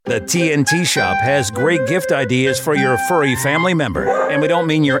The TNT Shop has great gift ideas for your furry family member. And we don't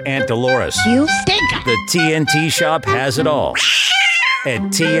mean your Aunt Dolores. You stink! The TNT Shop has it all at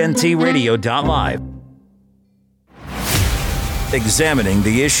TNTRadio.live. Examining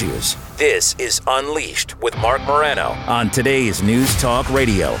the issues. This is Unleashed with Marc Morano on today's News Talk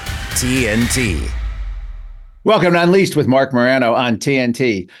Radio, TNT. Welcome to Unleashed with Marc Morano on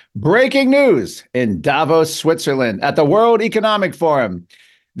TNT. Breaking news in Davos, Switzerland at the World Economic Forum.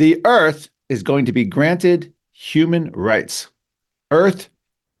 The Earth is going to be granted human rights. Earth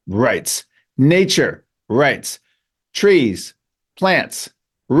rights. Nature rights. Trees, plants,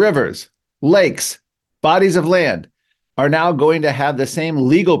 rivers, lakes, bodies of land are now going to have the same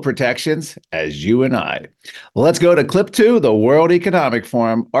legal protections as you and I. Let's go to clip 2, the World Economic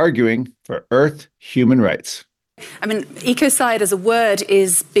Forum arguing for Earth human rights. I mean, ecocide as a word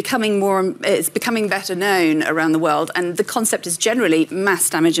is becoming better known around the world, and the concept is generally mass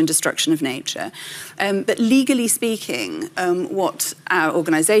damage and destruction of nature. But legally speaking, what our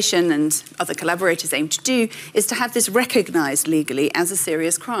organisation and other collaborators aim to do is to have this recognised legally as a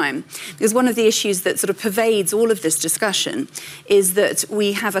serious crime. Because one of the issues that sort of pervades all of this discussion is that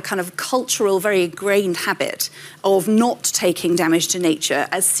we have a kind of cultural, very ingrained habit of not taking damage to nature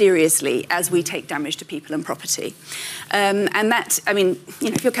as seriously as we take damage to people and property. And that, I mean,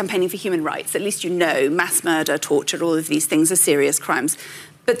 you know, if you're campaigning for human rights, at least you know mass murder, torture, all of these things are serious crimes.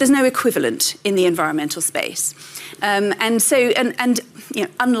 But there's no equivalent in the environmental space. And so, you know,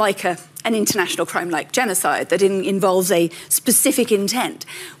 unlike an international crime like genocide that involves a specific intent,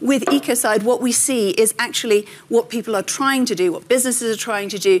 with ecocide, what we see is actually what people are trying to do, what businesses are trying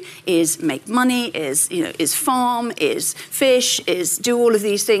to do, is make money, is farm, is fish, is do all of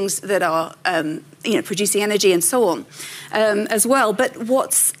these things that are producing energy and so on as well. But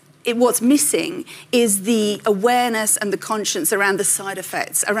what's missing is the awareness and the conscience around the side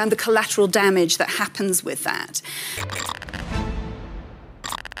effects, around the collateral damage that happens with that.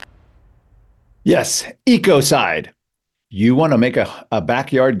 Yes, ecocide. You want to make a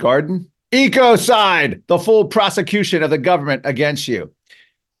backyard garden? Ecocide! The full prosecution of the government against you.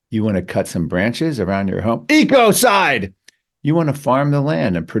 You want to cut some branches around your home? Ecocide! You want to farm the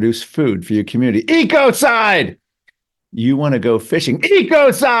land and produce food for your community? Ecocide! You want to go fishing?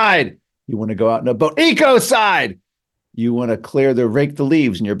 Ecocide! You want to go out in a boat? Ecocide! You want to rake the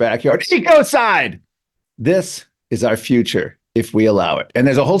leaves in your backyard? Ecocide! This is our future if we allow it. And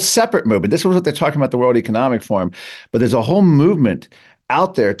there's a whole separate movement. This is what they're talking about at the World Economic Forum, but there's a whole movement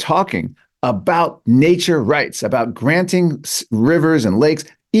out there talking about nature rights, about granting rivers and lakes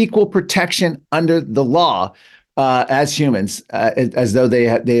equal protection under the law as humans, as though they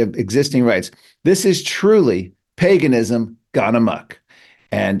have existing rights. This is truly paganism gone amok.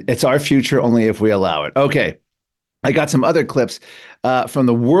 And it's our future only if we allow it. Okay, I got some other clips from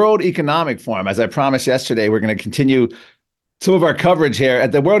the World Economic Forum. As I promised yesterday, we're going to continue some of our coverage here.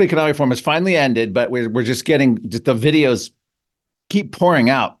 At the World Economic Forum has finally ended, but we're just getting the videos keep pouring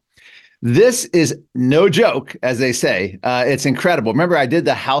out. This is no joke, as they say. It's incredible. Remember, I did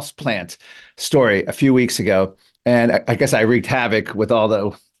the houseplant story a few weeks ago, and I guess I wreaked havoc with all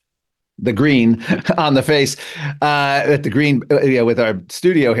the green on the face at the green with our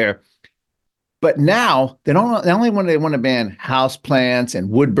studio here. But now they not only want to ban house plants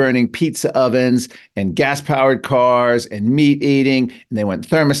and wood burning pizza ovens and gas powered cars and meat eating, and they want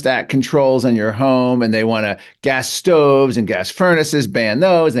thermostat controls in your home, and they want to gas stoves and gas furnaces, ban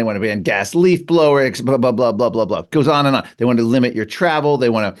those. And they want to ban gas leaf blowers, blah blah blah blah blah blah. Goes on and on. They want to limit your travel. They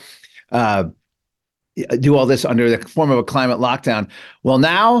want to do all this under the form of a climate lockdown. Well,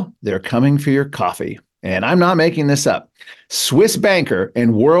 now they're coming for your coffee. And I'm not making this up. Swiss banker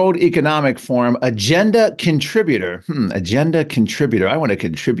and World Economic Forum agenda contributor. Agenda contributor. I want to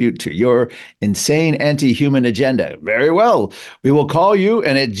contribute to your insane anti-human agenda. Very well. We will call you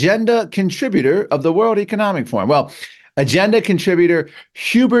an agenda contributor of the World Economic Forum. Well, agenda contributor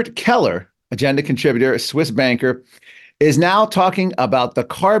Hubert Keller, agenda contributor, a Swiss banker, is now talking about the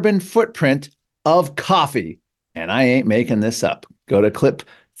carbon footprint of coffee. And I ain't making this up. Go to clip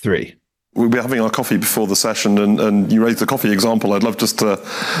 3. We'll be having our coffee before the session, and you raised the coffee example. I'd love just to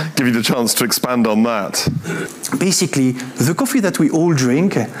give you the chance to expand on that. Basically, the coffee that we all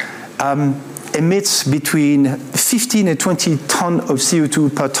drink emits between 15 and 20 tons of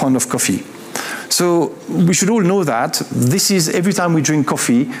CO2 per ton of coffee. So we should all know that. This is every time we drink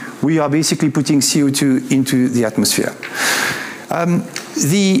coffee, we are basically putting CO2 into the atmosphere. One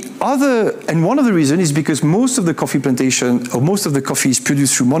of the reasons is because most of the coffee plantation, or most of the coffee is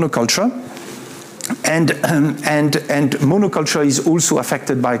produced through monoculture, And monoculture is also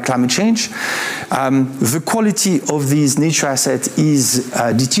affected by climate change. The quality of these nature assets is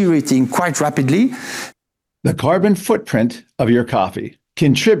deteriorating quite rapidly. The carbon footprint of your coffee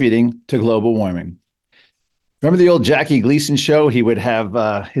contributing to global warming. Remember the old Jackie Gleason show? He would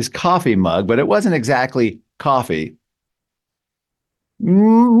have his coffee mug, but it wasn't exactly coffee.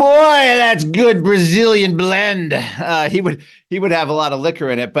 Boy, that's good Brazilian blend. He would have a lot of liquor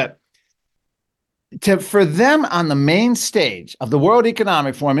in it, but for them on the main stage of the World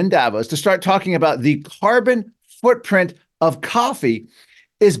Economic Forum in Davos to start talking about the carbon footprint of coffee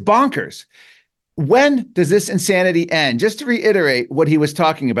is bonkers. When does this insanity end? Just to reiterate what he was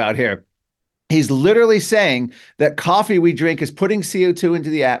talking about here, he's literally saying that coffee we drink is putting CO2 into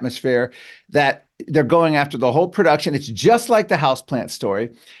the atmosphere, that they're going after the whole production. It's just like the houseplant story.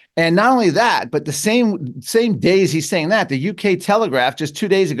 And not only that, but the same days he's saying that, the UK Telegraph just 2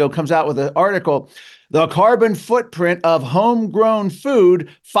 days ago comes out with an article, the carbon footprint of homegrown food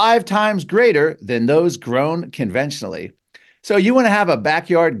 5 times greater than those grown conventionally. So you want to have a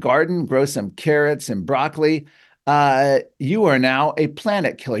backyard garden, grow some carrots and broccoli, you are now a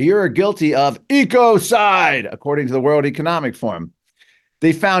planet killer. You're guilty of ecocide, according to the World Economic Forum.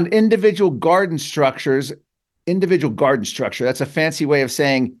 They found individual garden structure, that's a fancy way of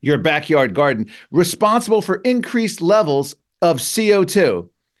saying your backyard garden, responsible for increased levels of CO2.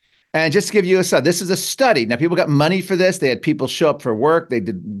 And just to give you a study, this is a study. Now, people got money for this. They had people show up for work. They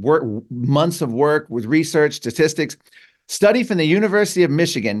did months of work with research, statistics. Study from the University of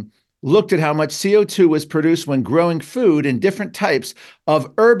Michigan looked at how much CO2 was produced when growing food in different types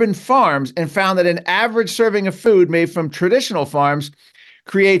of urban farms and found that an average serving of food made from traditional farms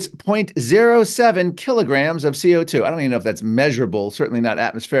creates 0.07 kilograms of CO2. I don't even know if that's measurable, certainly not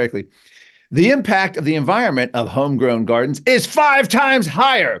atmospherically. The impact of the environment of homegrown gardens is 5 times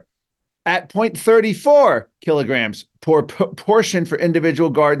higher at 0.34 kilograms per portion for individual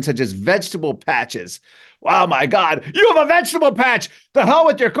gardens, such as vegetable patches. Oh my God, you have a vegetable patch. The hell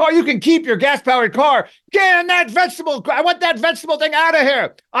with your car. You can keep your gas-powered car. Get in that vegetable. I want that vegetable thing out of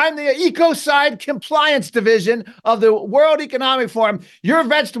here. I'm the Ecocide Compliance Division of the World Economic Forum. Your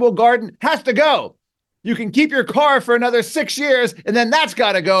vegetable garden has to go. You can keep your car for another 6 years, and then that's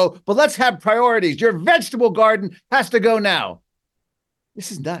got to go. But let's have priorities. Your vegetable garden has to go now.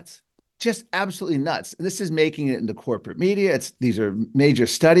 This is nuts. Just absolutely nuts. This is making it into corporate media. These are major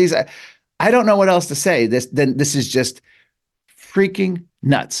studies. I don't know what else to say. This is just freaking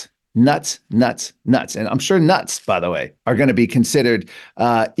nuts. Nuts. And I'm sure nuts, by the way, are going to be considered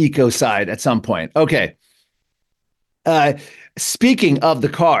ecocide at some point. Okay. Speaking of the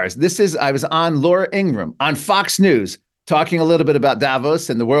cars, I was on Laura Ingraham on Fox News talking a little bit about Davos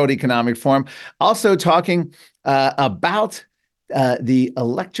and the World Economic Forum, also talking about the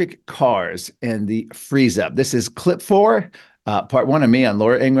electric cars and the freeze up. This is clip 4. Part 1 of me on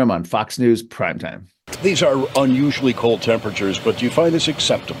Laura Ingraham on Fox News Primetime. These are unusually cold temperatures, but do you find this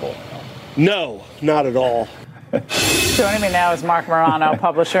acceptable? No, not at all. Joining me now is Marc Morano,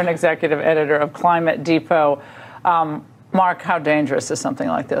 publisher and executive editor of Climate Depot. Mark, how dangerous is something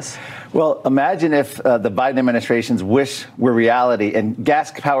like this? Well, imagine if the Biden administration's wish were reality and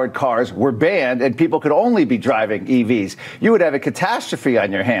gas-powered cars were banned and people could only be driving EVs. You would have a catastrophe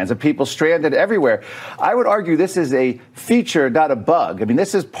on your hands of people stranded everywhere. I would argue this is a feature, not a bug. I mean,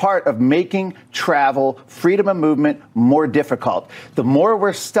 this is part of making travel, freedom of movement more difficult. The more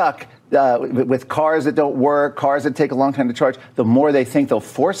we're stuck with cars that don't work, cars that take a long time to charge, the more they think they'll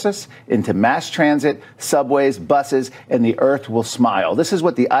force us into mass transit, subways, buses, and the earth will smile. This is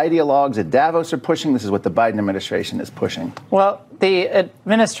what the ideologues at Davos are pushing. This is what the Biden administration is pushing. Well, the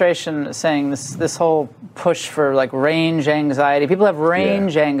administration is saying this whole push for like range anxiety. People have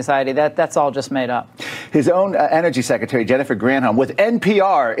range anxiety. That's all just made up. His own Energy Secretary, Jennifer Granholm, with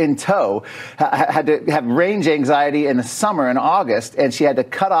NPR in tow, had to have range anxiety in the summer in August, and she had to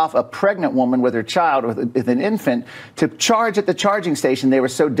cut off a pregnant woman with her child, with an infant, to charge at the charging station. They were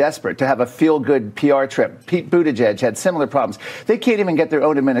so desperate to have a feel-good PR trip. Pete Buttigieg had similar problems. They can't even get their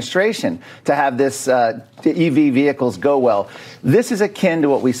own administration to have this EV vehicles go well. This is akin to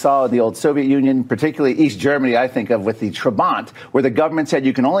what we saw in the old Soviet Union, particularly East Germany, I think of, with the Trabant, where the government said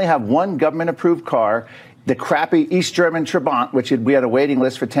you can only have one government-approved car, the crappy East German Trabant, which we had a waiting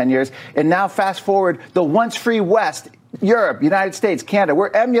list for 10 years. And now fast forward, the once free West Europe, United States, Canada, we're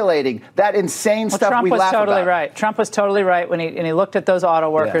emulating that insane stuff Trump we was laugh totally about. right. Trump was totally right when he looked at those auto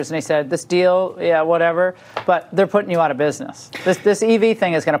workers and he said, this deal, yeah, whatever, but they're putting you out of business. This EV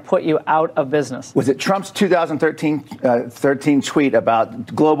thing is going to put you out of business. Was it Trump's 2013 tweet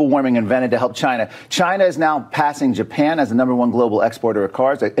about global warming invented to help China? China is now passing Japan as the #1 global exporter of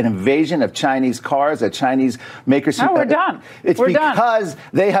cars, an invasion of Chinese cars, a Chinese maker. No, we're done. It's because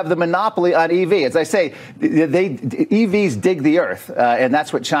they have the monopoly on EV. As I say, EVs dig the earth, and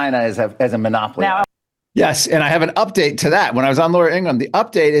that's what China has a monopoly on. Yes, and I have an update to that. When I was on Laura Ingraham, the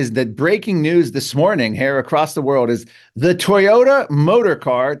update is that breaking news this morning here across the world is the Toyota Motor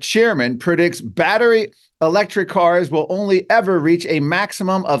Car chairman predicts battery electric cars will only ever reach a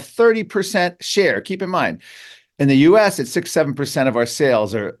maximum of 30% share. Keep in mind, in the U.S., it's 6-7% of our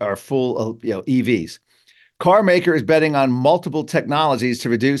sales are full EVs. Car maker is betting on multiple technologies to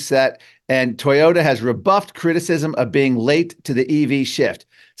reduce that, and Toyota has rebuffed criticism of being late to the EV shift.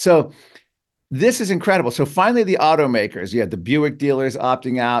 So this is incredible. So finally, the automakers, you have the Buick dealers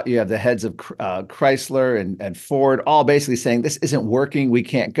opting out, you have the heads of Chrysler and Ford, all basically saying this isn't working, we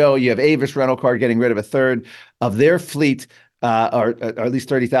can't go. You have Avis Rental Car getting rid of a third of their fleet, or at least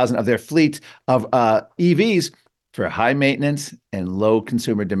 30,000 of their fleet of EVs for high maintenance and low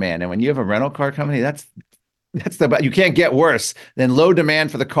consumer demand. And when you have a rental car company, you can't get worse than low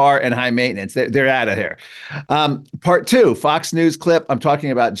demand for the car and high maintenance. They're out of here. Part 2, Fox News clip. I'm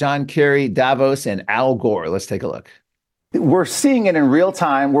talking about John Kerry, Davos, and Al Gore. Let's take a look. We're seeing it in real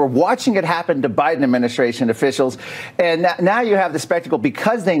time. We're watching it happen to Biden administration officials. And now you have the spectacle,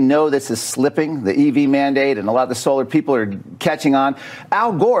 because they know this is slipping, the EV mandate, and a lot of the solar people are catching on.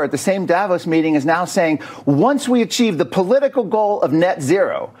 Al Gore at the same Davos meeting is now saying, once we achieve the political goal of net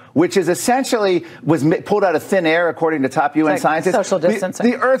zero, which is essentially was pulled out of thin air, according to top UN scientists. Social distancing.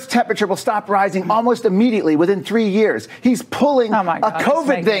 The Earth's temperature will stop rising almost immediately within 3 years. He's pulling a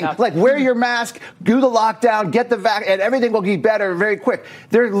COVID thing, like wear your mask, do the lockdown, get the vaccine, and everything will be better very quick.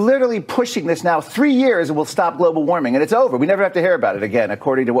 They're literally pushing this now. 3 years and we'll stop global warming, and it's over. We never have to hear about it again,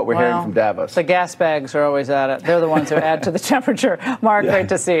 according to what we're hearing from Davos. The gas bags are always at it. They're the ones who add to the temperature. Mark, great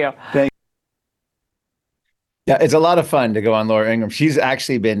to see you. Thank you. Yeah, it's a lot of fun to go on Laura Ingraham. She's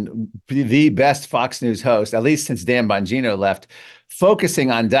actually been the best Fox News host, at least since Dan Bongino left, focusing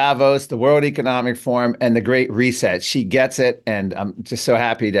on Davos, the World Economic Forum, and the Great Reset. She gets it, and I'm just so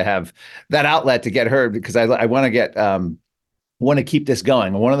happy to have that outlet to get her, because I want to keep this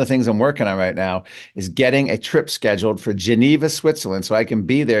going. One of the things I'm working on right now is getting a trip scheduled for Geneva, Switzerland, so I can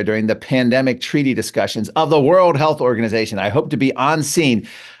be there during the pandemic treaty discussions of the World Health Organization. I hope to be on scene.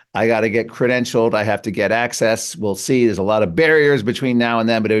 I got to get credentialed. I have to get access. We'll see. There's a lot of barriers between now and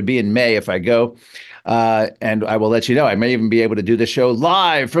then, but it would be in May if I go. And I will let you know. I may even be able to do the show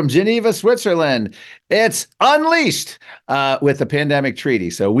live from Geneva, Switzerland. It's Unleashed with the pandemic treaty.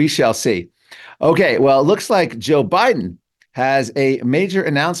 So we shall see. Okay, well, it looks like Joe Biden has a major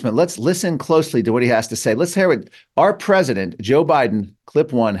announcement. Let's listen closely to what he has to say. Let's hear what our president, Joe Biden,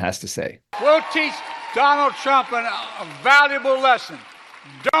 clip 1, has to say. We'll teach Donald Trump a valuable lesson.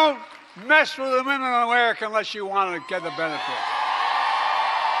 Don't mess with the women in America unless you want to get the benefit.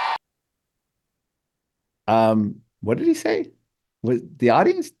 What did he say? Was the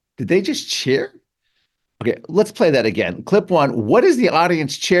audience, did they just cheer? Okay, let's play that again. Clip 1, what is the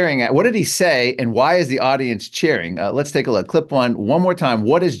audience cheering at? What did he say, and why is the audience cheering? Let's take a look. Clip 1, one more time.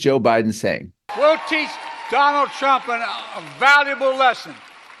 What is Joe Biden saying? We'll teach Donald Trump a valuable lesson.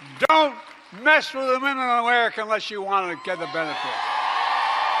 Don't mess with the women in America unless you want to get the benefit.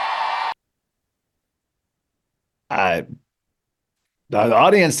 The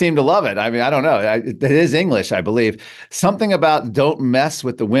audience seemed to love it. I mean, I don't know. It is English, I believe. Something about don't mess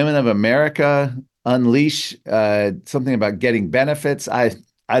with the women of America, unleash, something about getting benefits.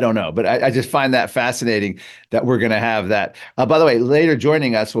 I don't know, but I just find that fascinating that we're going to have that. By the way, later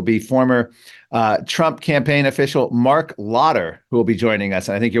joining us will be former Trump campaign official Marc Lotter, who will be joining us.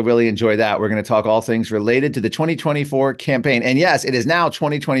 And I think you'll really enjoy that. We're going to talk all things related to the 2024 campaign. And yes, it is now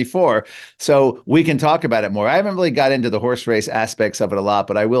 2024, so we can talk about it more. I haven't really got into the horse race aspects of it a lot,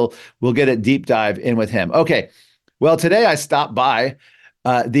 but we'll get a deep dive in with him. Okay. Well, today I stopped by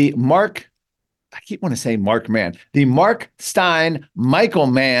the Mark Stein, Michael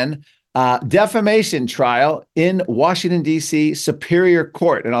Mann defamation trial in Washington, D.C. Superior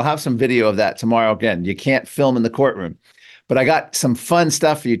Court. And I'll have some video of that tomorrow. Again, you can't film in the courtroom. But I got some fun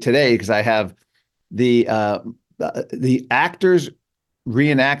stuff for you today, because I have the actors'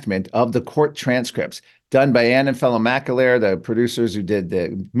 reenactment of the court transcripts done by Ann and Fella McAleer, the producers who did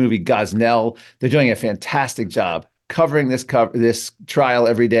the movie Gosnell. They're doing a fantastic job. covering this trial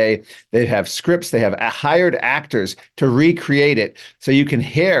every day. They have scripts. They have hired actors to recreate it. So you can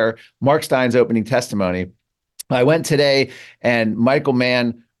hear Mark Stein's opening testimony. I went today, and Michael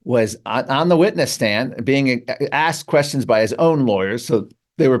Mann was on the witness stand being asked questions by his own lawyers. So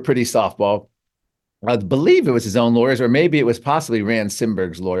they were pretty softball. I believe it was his own lawyers, or maybe it was possibly Rand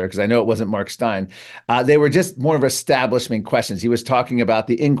Simberg's lawyer, because I know it wasn't Mark Stein. They were just more of establishment questions. He was talking about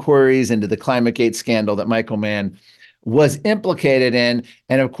the inquiries into the ClimateGate scandal that Michael Mann was implicated in.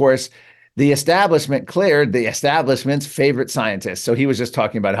 And of course, the establishment cleared the establishment's favorite scientists. So he was just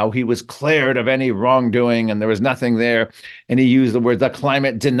talking about how he was cleared of any wrongdoing and there was nothing there. And he used the word the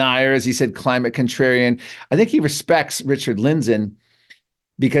climate deniers. He said climate contrarian. I think he respects Richard Lindzen,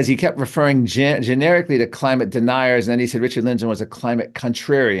 because he kept referring generically to climate deniers. And then he said Richard Lindzen was a climate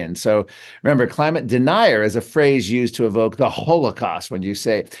contrarian. So remember, climate denier is a phrase used to evoke the Holocaust when you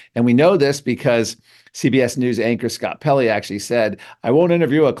say, and we know this because CBS News anchor Scott Pelley actually said, I won't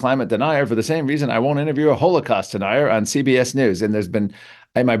interview a climate denier for the same reason I won't interview a Holocaust denier on CBS News. And there's been,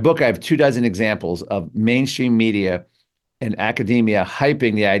 in my book, I have 24 examples of mainstream media and academia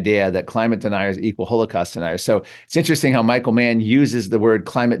hyping the idea that climate deniers equal Holocaust deniers. So it's interesting how Michael Mann uses the word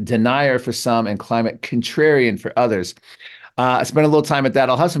climate denier for some and climate contrarian for others. I spent a little time at that.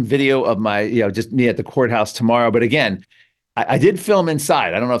 I'll have some video of my, just me at the courthouse tomorrow. But again, I did film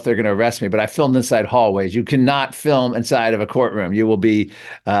inside. I don't know if they're going to arrest me, but I filmed inside hallways. You cannot film inside of a courtroom. You will be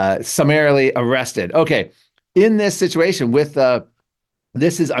summarily arrested. Okay. In this situation with I'm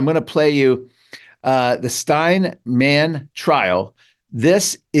going to play you the Stein-Mann trial.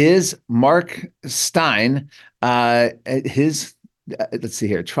 This is Mark Stein, let's see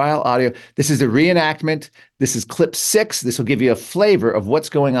here, trial audio. This is the reenactment. This is clip 6. This will give you a flavor of what's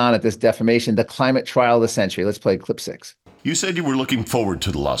going on at this defamation, the climate trial of the century. Let's play clip 6. You said you were looking forward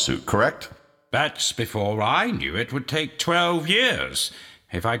to the lawsuit, correct? That's before I knew it would take 12 years.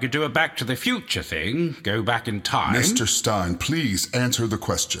 If I could do a Back to the Future thing, go back in time... Mr. Stein, please answer the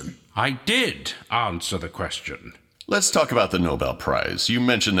question. I did answer the question. Let's talk about the Nobel Prize. You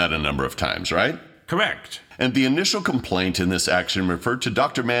mentioned that a number of times, right? Correct. And the initial complaint in this action referred to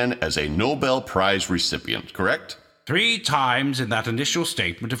Dr. Mann as a Nobel Prize recipient, correct? 3 times in that initial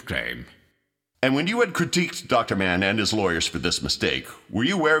statement of claim. And when you had critiqued Dr. Mann and his lawyers for this mistake, were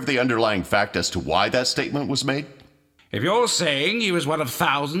you aware of the underlying fact as to why that statement was made? If you're saying he was one of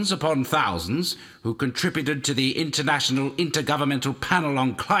thousands upon thousands who contributed to the International Intergovernmental Panel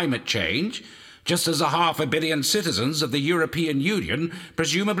on Climate Change, just as 500 million citizens of the European Union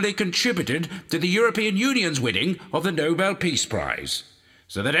presumably contributed to the European Union's winning of the Nobel Peace Prize,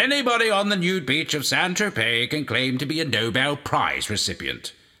 so that anybody on the nude beach of Saint-Tropez can claim to be a Nobel Prize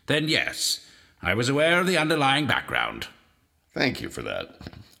recipient, then yes, I was aware of the underlying background. Thank you for that.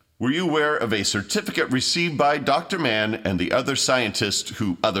 Were you aware of a certificate received by Dr. Mann and the other scientists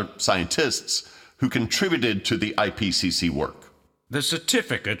who contributed to the IPCC work? The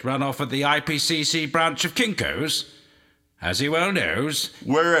certificate run off at the IPCC branch of Kinko's? As he well knows.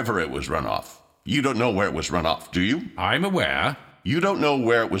 Wherever it was run off. You don't know where it was run off, do you? I'm aware. You don't know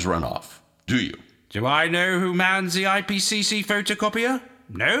where it was run off, do you? Do I know who mans the IPCC photocopier?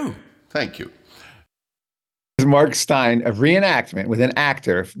 No. Thank you. Mark Stein, a reenactment with an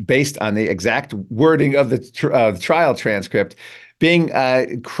actor based on the exact wording of the trial transcript, being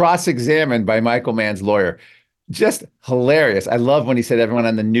cross-examined by Michael Mann's lawyer. Just hilarious. I love when he said everyone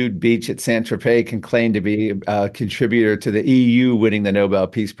on the nude beach at Saint-Tropez can claim to be a contributor to the EU winning the Nobel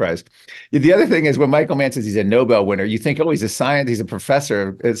Peace Prize. The other thing is when Michael Mann says he's a Nobel winner, you think, oh, he's a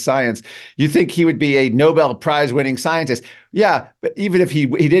professor of science. You think he would be a Nobel Prize winning scientist. Yeah, but even if he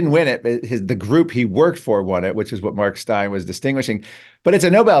didn't win it, the group he worked for won it, which is what Mark Stein was distinguishing. But it's a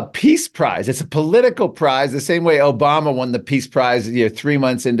Nobel Peace Prize. It's a political prize, the same way Obama won the Peace Prize 3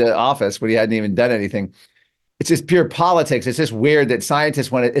 months into office when he hadn't even done anything. It's just pure politics. It's just weird that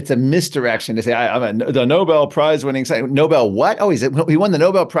scientists want to, it's a misdirection to say, I'm the Nobel Prize winning scientist. Nobel what? Oh, he won the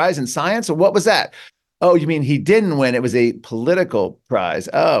Nobel Prize in science? Or what was that? Oh, you mean he didn't win? It was a political prize.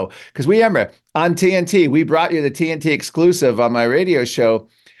 Oh, because we remember on TNT, we brought you the TNT exclusive on my radio show,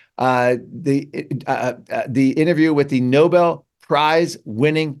 the interview with the Nobel Prize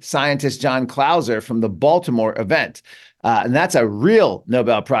winning scientist John Clauser from the Baltimore event. And that's a real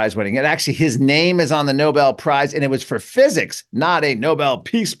Nobel Prize winning. And actually, his name is on the Nobel Prize, and it was for physics, not a Nobel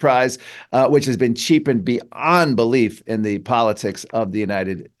Peace Prize, which has been cheapened beyond belief in the politics of the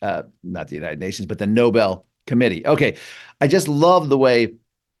not the United Nations, but the Nobel Committee. Okay, I just love the way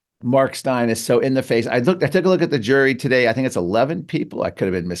Mark Stein is so in the face. I took a look at the jury today. I think it's 11 people. I could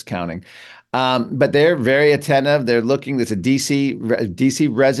have been miscounting. But they're very attentive. They're looking. There's a DC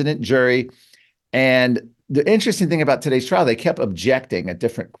resident jury, and the interesting thing about today's trial, they kept objecting at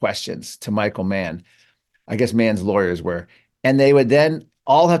different questions to Michael Mann. I guess Mann's lawyers were. And they would then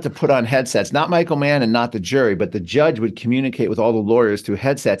all have to put on headsets, not Michael Mann and not the jury, but the judge would communicate with all the lawyers through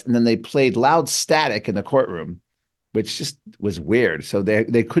headsets. And then they played loud static in the courtroom, which just was weird. So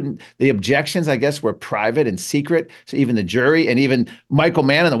they couldn't, the objections, I guess, were private and secret. So even the jury and even Michael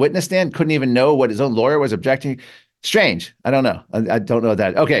Mann on the witness stand couldn't even know what his own lawyer was objecting. Strange. I don't know. I don't know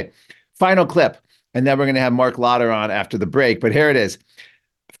that. Okay, final clip. And then we're going to have Marc Lotter on after the break. But here it is.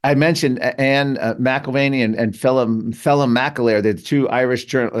 I mentioned Anne McElvaney and Phelim McAleer, the two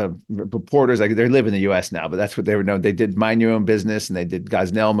Irish reporters. They live in the U.S. now, but that's what they were known. They did Mind Your Own Business, and they did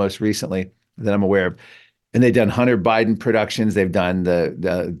Gosnell most recently that I'm aware of. And they've done Hunter Biden productions. They've done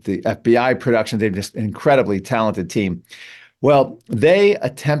the FBI productions. They've just an incredibly talented team. Well, they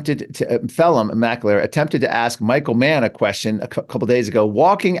attempted to, Phelim McAleer attempted to ask Michael Mann a question a couple days ago,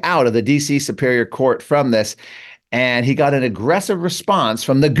 walking out of the D.C. Superior Court from this, and he got an aggressive response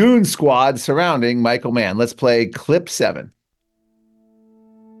from the goon squad surrounding Michael Mann. Let's play clip 7.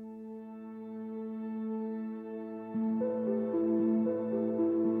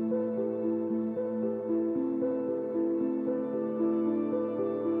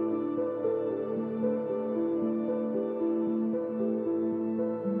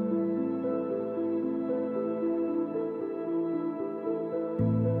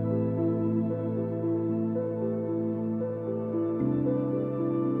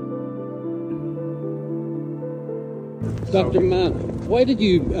 Dr. Mann, why did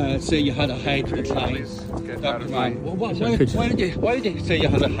you say you had a hide to decline? Dr. Mann, why did you say you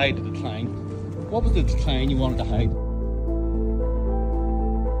had a hide to decline? What was the decline you wanted to hide?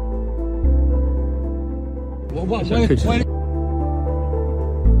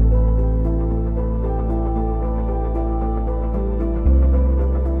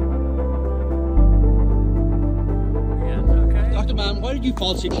 Why did you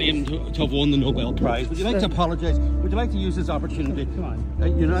falsely claim to have won the Nobel Prize? Would you like to apologise? Would you like to use this opportunity? Come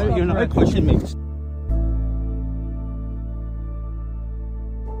on. You're not questioning me.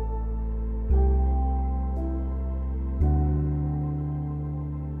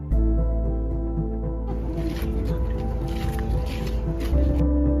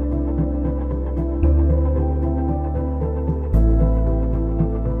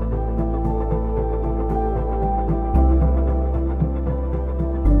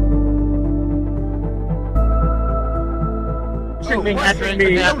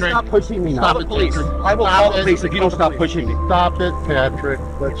 Stop pushing me now. Stop it, please. I will call the police if you don't stop pushing me. Stop it, Patrick.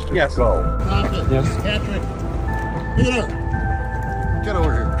 Let's just go. Stop it. Yes. Patrick. Peter. Get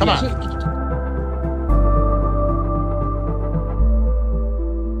over here. Come on.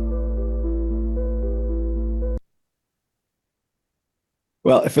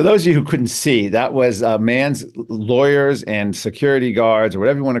 Well, for those of you who couldn't see, that was Mann's lawyers and security guards, or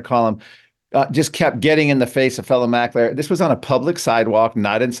whatever you want to call them, just kept getting in the face of Phelim McAleer. This was on a public sidewalk,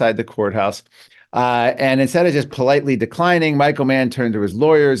 not inside the courthouse. And instead of just politely declining, Michael Mann turned to his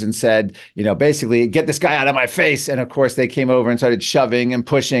lawyers and said, basically, get this guy out of my face. And of course, they came over and started shoving and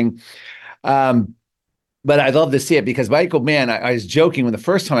pushing. But I love to see it because Michael Mann, I was joking when the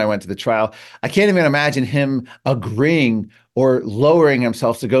first time I went to the trial, I can't even imagine him agreeing or lowering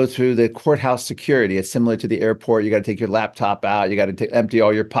himself to go through the courthouse security. It's similar to the airport. You got to take your laptop out. You got to empty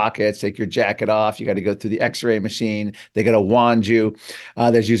all your pockets, take your jacket off. You got to go through the x-ray machine. They got to wand you.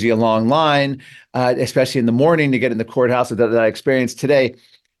 There's usually a long line, especially in the morning to get in the courthouse that I experienced today.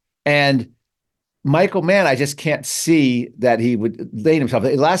 And Michael Mann, I just can't see that he would lay himself.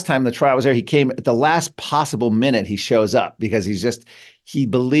 The last time the trial was there, he came at the last possible minute he shows up because he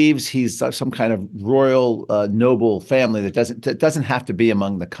believes he's some kind of royal, noble family that doesn't have to be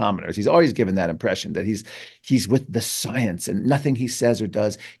among the commoners. He's always given that impression that he's with the science and nothing he says or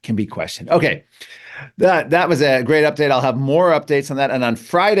does can be questioned. Okay. That was a great update. I'll have more updates on that. And on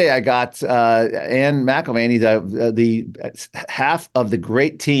Friday, I got Anne McElvaney, the half of the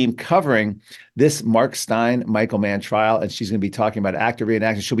great team covering this Mark Steyn, Michael Mann trial. And she's going to be talking about active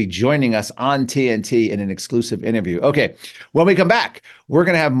reenaction. She'll be joining us on TNT in an exclusive interview. Okay, when we come back, we're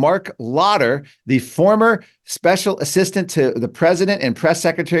going to have Marc Lotter, the former special assistant to the president and press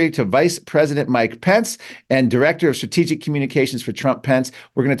secretary to Vice President Mike Pence and director of strategic communications for Trump Pence.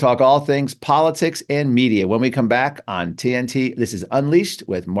 We're going to talk all things politics and media when we come back on TNT. This is Unleashed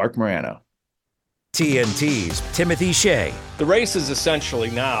with Marc Morano. TNT's Timothy Shea. The race is essentially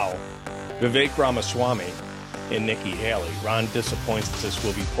now Vivek Ramaswamy and Nikki Haley. Ron DeSantis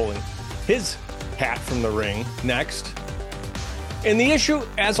will be pulling his hat from the ring next. And the issue,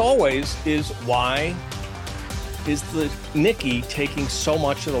 as always, is why is Nikki taking so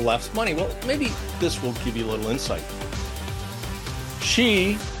much of the left's money? Well, maybe this will give you a little insight.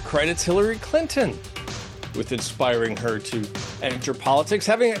 She credits Hillary Clinton with inspiring her to enter politics,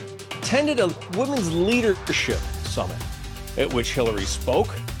 having attended a women's leadership summit at which Hillary spoke.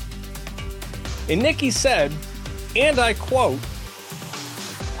 And Nikki said, and I quote,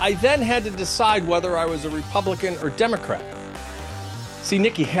 "I then had to decide whether I was a Republican or Democrat." See,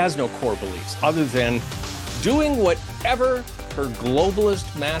 Nikki has no core beliefs other than doing whatever her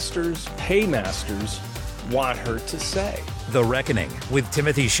globalist masters, paymasters, want her to say. The Reckoning with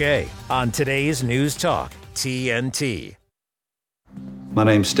Timothy Shea on today's News Talk, TNT. My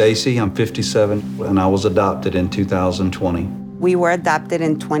name's Stacy, I'm 57, and I was adopted in 2020. We were adopted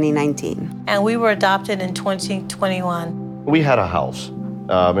in 2019. And we were adopted in 2021. We had a house,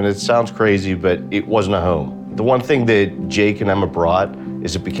 and it sounds crazy, but it wasn't a home. The one thing that Jake and Emma brought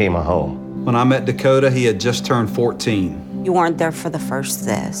is it became a home. When I met Dakota, he had just turned 14. You weren't there for the first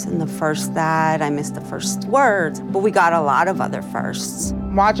this and the first that. I missed the first words, but we got a lot of other firsts.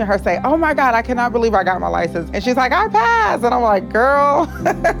 Watching her say, "Oh my God, I cannot believe I got my license." And she's like, "I passed." And I'm like, girl.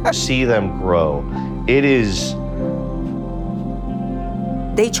 See them grow. It is...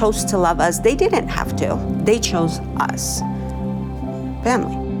 They chose to love us. They didn't have to. They chose us.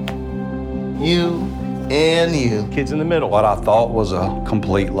 Family. You and you. Kids in the middle. What I thought was a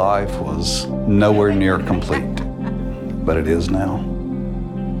complete life was nowhere near complete, but it is now.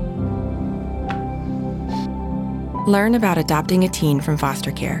 Learn about adopting a teen from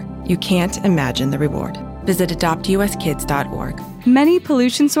foster care. You can't imagine the reward. Visit adoptuskids.org. Many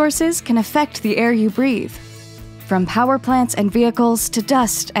pollution sources can affect the air you breathe, from power plants and vehicles to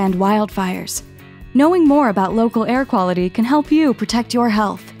dust and wildfires. Knowing more about local air quality can help you protect your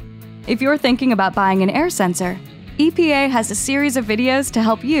health. If you're thinking about buying an air sensor, EPA has a series of videos to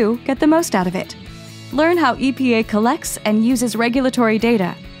help you get the most out of it. Learn how EPA collects and uses regulatory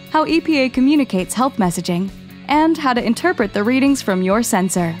data, how EPA communicates health messaging, and how to interpret the readings from your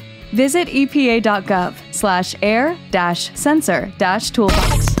sensor. Visit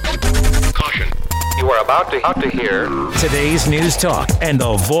epa.gov/air-sensor-toolbox. Caution. You are about to hear today's News Talk and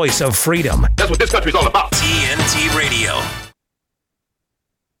the voice of freedom. That's what this country's all about. TNT Radio.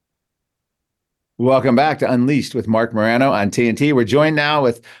 Welcome back to Unleashed with Marc Morano on TNT. We're joined now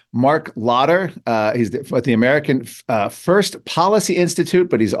with Marc Lotter. He's with the American First Policy Institute,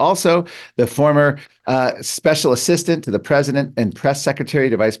 but he's also the former special assistant to the president and press secretary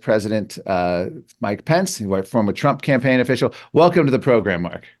to Vice President Mike Pence. He's a former Trump campaign official. Welcome to the program,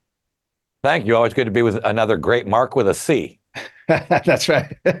 Marc. Thank you. Always good to be with another great Mark with a C. That's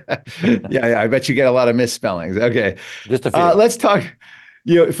right. Yeah, I bet you get a lot of misspellings. Okay. Just a few. Let's talk.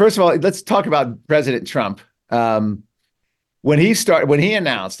 First of all, let's talk about President Trump. When he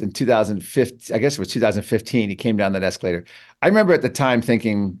announced in 2015, I guess it was 2015, he came down that escalator. I remember at the time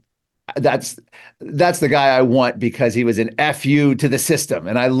thinking, that's the guy I want because he was an FU to the system.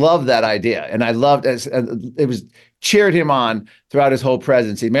 And I love that idea. And I loved it was cheered him on throughout his whole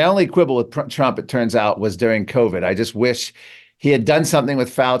presidency. My only quibble with Trump, it turns out, was during COVID. I just wish he had done something with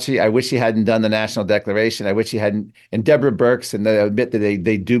Fauci. I wish he hadn't done the national declaration. I wish he hadn't. And Deborah Birx, and they admit that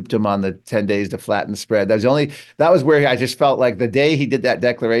they duped him on the 10 days to flatten the spread. That was where I just felt like the day he did that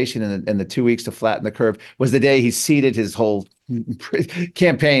declaration and the 2 weeks to flatten the curve was the day he seeded his whole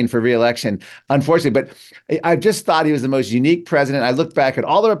campaign for re-election, unfortunately. But I just thought he was the most unique president. I looked back at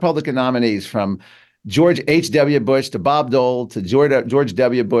all the Republican nominees from George H.W. Bush to Bob Dole to George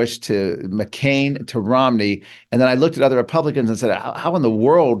W. Bush to McCain to Romney. And then I looked at other Republicans and said, how in the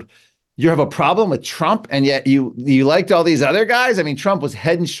world you have a problem with Trump and yet you liked all these other guys? I mean, Trump was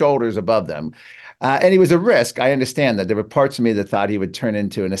head and shoulders above them. And he was a risk. I understand that there were parts of me that thought he would turn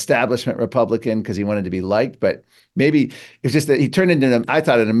into an establishment Republican because he wanted to be liked. But maybe it's just that he turned into, I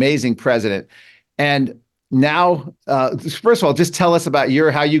thought, an amazing president. And now, first of all, just tell us about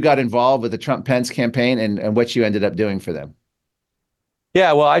how you got involved with the Trump-Pence campaign and what you ended up doing for them.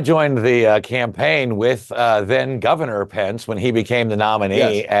 Yeah, well, I joined the campaign with then Governor Pence when he became the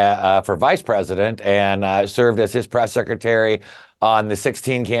nominee for vice president and served as his press secretary on the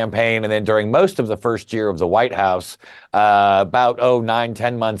 2016 campaign. And then during most of the first year of the White House, about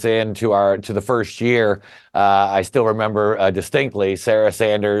 9-10 months into the first year, I still remember distinctly Sarah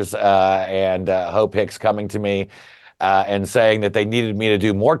Sanders and Hope Hicks coming to me and saying that they needed me to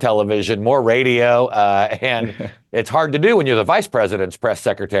do more television, more radio, and It's hard to do when you're the vice president's press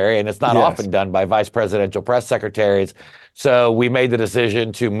secretary, and it's not often done by vice presidential press secretaries. So we made the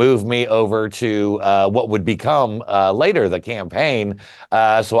decision to move me over to what would become later the campaign,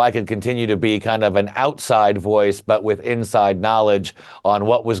 so I could continue to be kind of an outside voice, but with inside knowledge on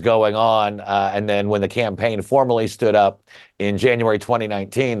what was going on. And then when the campaign formally stood up in January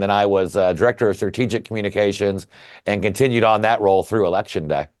 2019, then I was Director of Strategic Communications and continued on that role through Election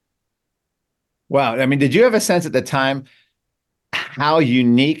Day. Wow. I mean, did you have a sense at the time how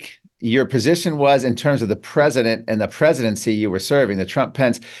unique your position was in terms of the president and the presidency you were serving, the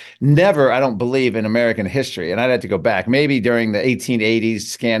Trump-Pence? Never, I don't believe, in American history, and I'd have to go back, maybe during the 1880s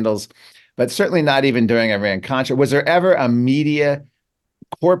scandals, but certainly not even during Iran-Contra. Was there ever a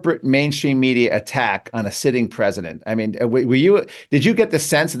corporate mainstream media attack on a sitting president? I mean, did you get the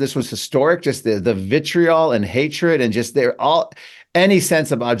sense that this was historic, just the vitriol and hatred and just any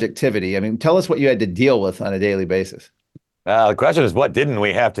sense of objectivity? I mean, tell us what you had to deal with on a daily basis. The question is, what didn't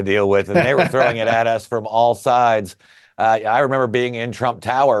we have to deal with? And they were throwing it at us from all sides. I remember being in Trump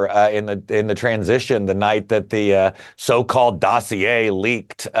Tower in the transition the night that the so-called dossier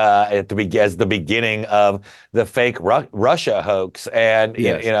leaked as the beginning of the fake Russia hoax. And,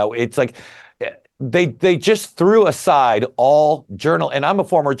 it's like they just threw aside all and I'm a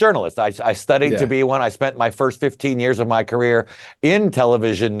former journalist. I studied to be one. I spent my first 15 years of my career in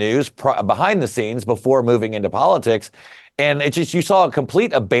television news behind the scenes before moving into politics. And you saw a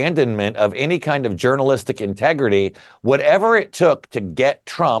complete abandonment of any kind of journalistic integrity. Whatever it took to get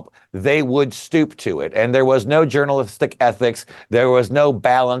Trump, they would stoop to it. And there was no journalistic ethics. There was no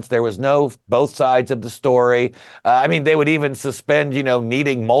balance. There was no both sides of the story. They would even suspend,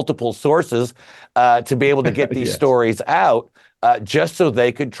 needing multiple sources to be able to get these stories out. Just so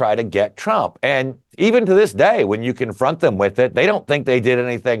they could try to get Trump. And even to this day, when you confront them with it, they don't think they did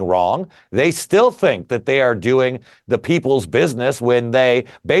anything wrong. They still think that they are doing the people's business when they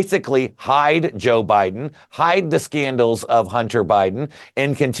basically hide Joe Biden, hide the scandals of Hunter Biden,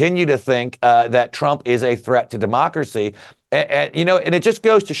 and continue to think that Trump is a threat to democracy. And it just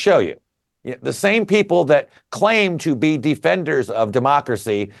goes to show you, the same people that claim to be defenders of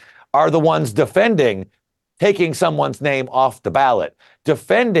democracy are the ones defending taking someone's name off the ballot,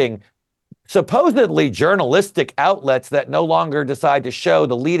 defending supposedly journalistic outlets that no longer decide to show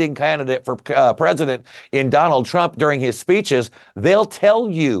the leading candidate for president in Donald Trump during his speeches. They'll tell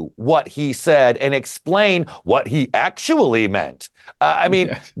you what he said and explain what he actually meant.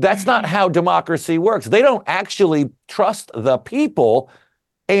 That's not how democracy works. They don't actually trust the people,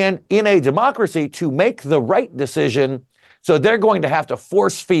 and in a democracy, to make the right decision, so they're going to have to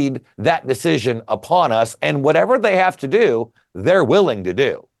force feed that decision upon us, and whatever they have to do, they're willing to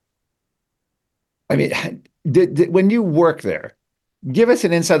do. I mean, when you work there, give us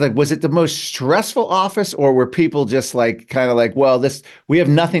an insight. Like, was it the most stressful office, or were people just we have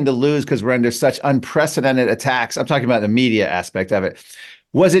nothing to lose because we're under such unprecedented attacks? I'm talking about the media aspect of it.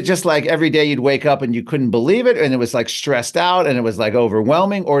 Was it just like every day you'd wake up and you couldn't believe it, and it was like stressed out and it was like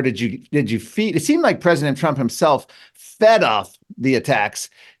overwhelming? Or did you feed? It seemed like President Trump himself fed off the attacks.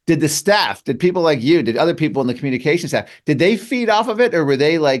 Did the staff, did people like you, did other people in the communication staff, did they feed off of it, or were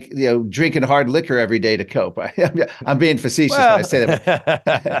they drinking hard liquor every day to cope? I'm being facetious when I say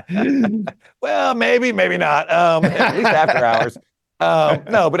that. Well, maybe not. At least after hours.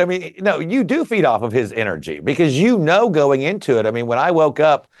 No, you do feed off of his energy because going into it. I mean, when I woke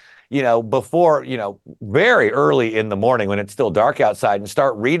up, before, very early in the morning when it's still dark outside, and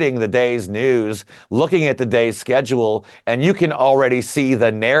start reading the day's news, looking at the day's schedule, and you can already see the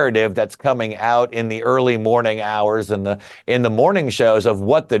narrative that's coming out in the early morning hours and in the morning shows of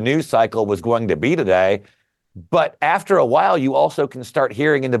what the news cycle was going to be today. But after a while, you also can start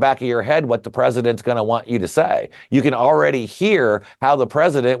hearing in the back of your head what the president's going to want you to say. You can already hear how the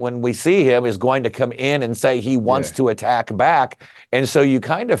president, when we see him, is going to come in and say he wants to attack back. And so you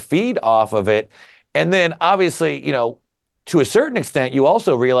kind of feed off of it. And then obviously, to a certain extent, you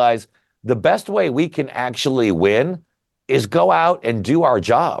also realize the best way we can actually win is go out and do our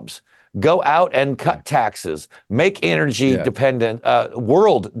jobs. Go out and cut taxes, make energy dependent,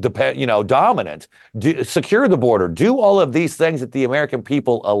 dominant, secure the border, do all of these things that the American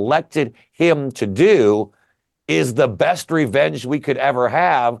people elected him to do is the best revenge we could ever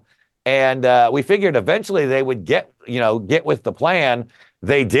have. And we figured eventually they would get with the plan.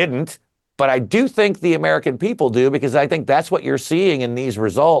 They didn't. But I do think the American people do, because I think that's what you're seeing in these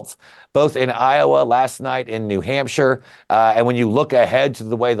results, both in Iowa last night, in New Hampshire. And when you look ahead to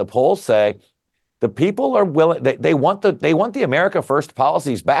the way the polls say, the people are willing, they want the America First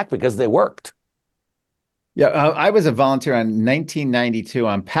policies back because they worked. Yeah, I was a volunteer on 1992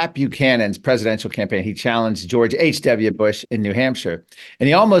 on Pat Buchanan's presidential campaign. He challenged George H.W. Bush in New Hampshire, and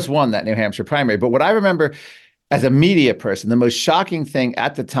he almost won that New Hampshire primary. But what I remember as a media person, the most shocking thing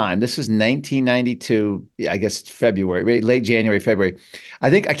at the time, this was 1992, I guess February, late January, February. I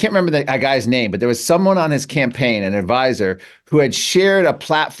can't remember a guy's name, but there was someone on his campaign, an advisor, who had shared a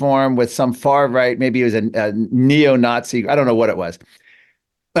platform with some far right, maybe it was a neo-Nazi, I don't know what it was.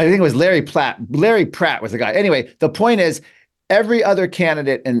 I think it was Larry Pratt. Larry Pratt was the guy. Anyway, the point is, every other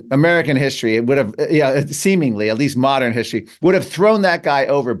candidate in American history would have, seemingly, at least modern history, would have thrown that guy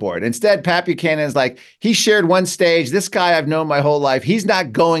overboard. Instead, Pat Buchanan is like, he shared one stage. This guy I've known my whole life. He's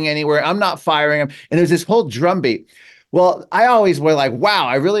not going anywhere. I'm not firing him. And there's this whole drumbeat. Well, I always were like, wow,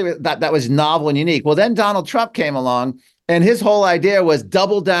 I really thought that was novel and unique. Well, then Donald Trump came along. And his whole idea was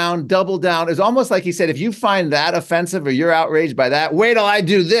double down, double down. It's almost like he said, if you find that offensive or you're outraged by that, wait till I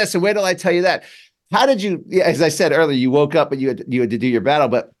do this and wait till I tell you that. How did you, as I said earlier, you woke up and you had to do your battle.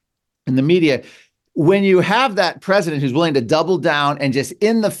 But in the media, when you have that president who's willing to double down and just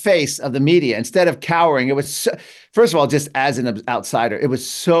in the face of the media, instead of cowering, it was, first of all, just as an outsider, it was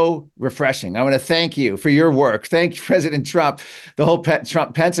so refreshing. I want to thank you for your work. Thank you, President Trump, the whole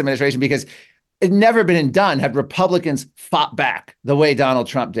Trump-Pence administration, because it never been done had Republicans fought back the way Donald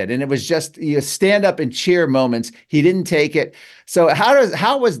Trump did. And it was just stand up and cheer moments. He didn't take it. So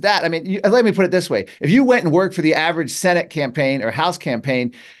how was that? I mean, let me put it this way. If you went and worked for the average Senate campaign or House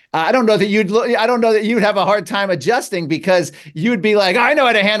campaign, I don't know that you'd have a hard time adjusting, because you'd be like, I know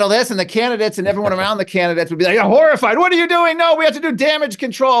how to handle this. And the candidates and everyone around the candidates would be like, horrified. What are you doing? No, we have to do damage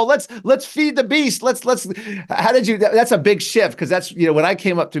control. Let's feed the beast. How did you, that's a big shift. Cause that's, when I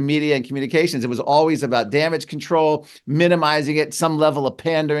came up to media and communications, it was always about damage control, minimizing it, some level of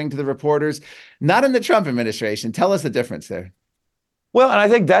pandering to the reporters, not in the Trump administration. Tell us the difference there. Well, and I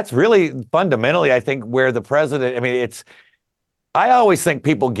think that's really fundamentally, I think, where the president, I always think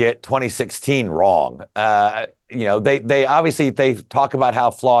people get 2016 wrong. They obviously talk about how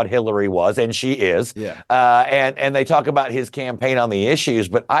flawed Hillary was, and she is. Yeah. And they talk about his campaign on the issues.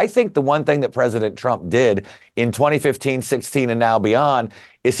 But I think the one thing that President Trump did in 2015, 16, and now beyond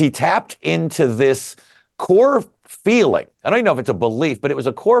is he tapped into this core feeling. I don't even know if it's a belief, but it was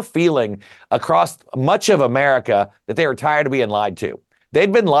a core feeling across much of America that they were tired of being lied to.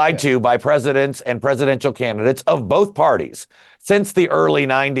 They'd been lied to by presidents and presidential candidates of both parties since the early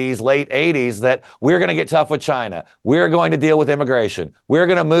 90s, late 80s, that we're going to get tough with China. We're going to deal with immigration. We're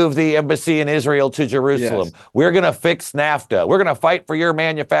going to move the embassy in Israel to Jerusalem. Yes. We're going to fix NAFTA. We're going to fight for your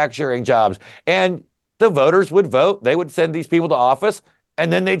manufacturing jobs. And the voters would vote. They would send these people to office,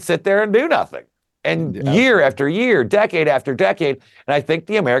 and then they'd sit there and do nothing. And year after year, decade after decade. And I think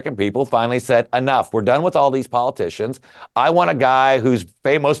the American people finally said, enough. We're done with all these politicians. I want a guy whose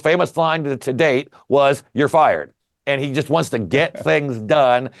most famous line to date was, you're fired. And he just wants to get things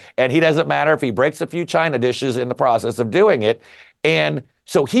done. And he doesn't matter if he breaks a few China dishes in the process of doing it. And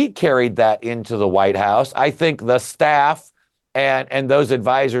so he carried that into the White House. I think the staff and those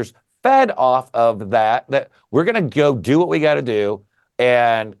advisors fed off of that we're going to go do what we got to do.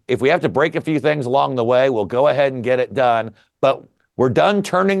 And if we have to break a few things along the way, we'll go ahead and get it done. But we're done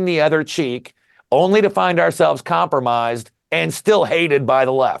turning the other cheek, only to find ourselves compromised and still hated by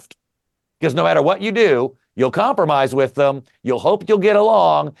the left. Because no matter what you do, you'll compromise with them, you'll hope you'll get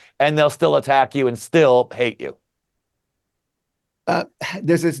along, and they'll still attack you and still hate you.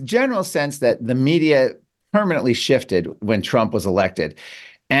 There's this general sense that the media permanently shifted when Trump was elected.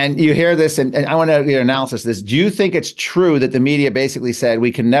 And you hear this, and I want to get your analysis of this. Do you think it's true that the media basically said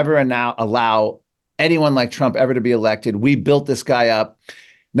we can never now allow anyone like Trump ever to be elected? We built this guy up.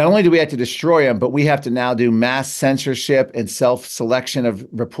 Not only do we have to destroy him, but we have to now do mass censorship and self-selection of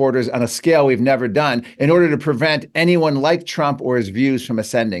reporters on a scale we've never done in order to prevent anyone like Trump or his views from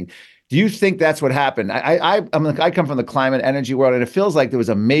ascending. Do you think that's what happened? I come from the climate energy world, and it feels like there was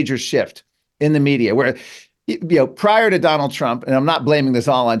a major shift in the media where, prior to Donald Trump, and I'm not blaming this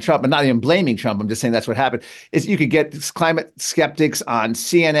all on Trump, I'm not even blaming Trump, I'm just saying that's what happened, is you could get climate skeptics on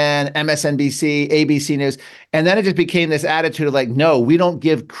CNN, MSNBC, ABC News, and then it just became this attitude of like, no, we don't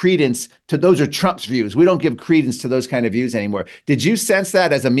give credence to, those are Trump's views. We don't give credence to those kind of views anymore. Did you sense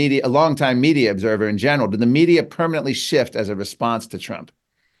that as a longtime media observer in general? Did the media permanently shift as a response to Trump?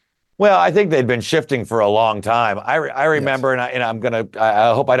 Well, I think they'd been shifting for a long time. I remember, and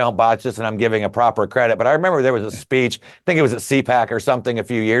I hope I don't botch this and I'm giving a proper credit, but I remember there was a speech, I think it was at CPAC or something a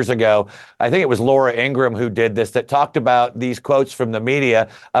few years ago. I think it was Laura Ingraham who did this, that talked about these quotes from the media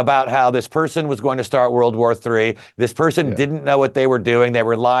about how this person was going to start World War III. This person didn't know what they were doing. They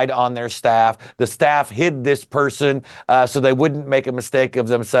relied on their staff. The staff hid this person so they wouldn't make a mistake of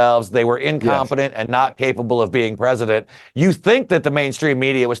themselves. They were incompetent and not capable of being president. You think that the mainstream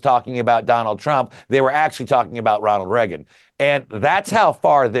media was talking about Donald Trump. They were actually talking about Ronald Reagan. And that's how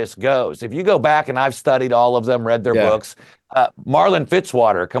far this goes. If you go back, and I've studied all of them, read their books, Marlon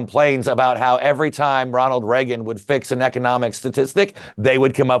Fitzwater complains about how every time Ronald Reagan would fix an economic statistic, they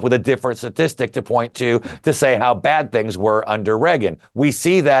would come up with a different statistic to point to say how bad things were under Reagan. We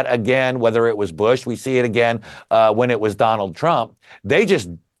see that again, whether it was Bush, we see it again when it was Donald Trump. They just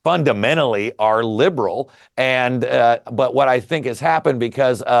fundamentally are liberal. And but what I think has happened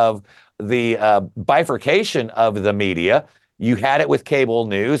because of the bifurcation of the media, you had it with cable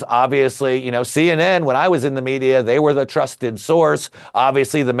news. Obviously, CNN, when I was in the media, they were the trusted source.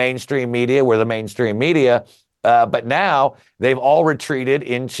 Obviously, the mainstream media were the mainstream media. But now they've all retreated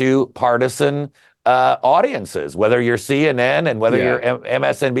into partisan audiences, whether you're CNN and whether you're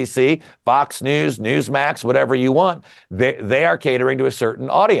MSNBC, Fox News, Newsmax, whatever you want, they are catering to a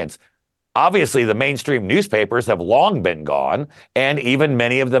certain audience. Obviously, the mainstream newspapers have long been gone, and even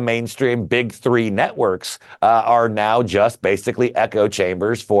many of the mainstream big three networks are now just basically echo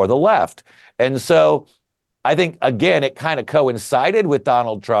chambers for the left. And so I think, again, it kind of coincided with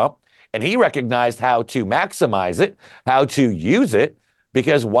Donald Trump, and he recognized how to maximize it, how to use it.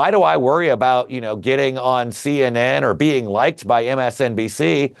 Because why do I worry about, getting on CNN or being liked by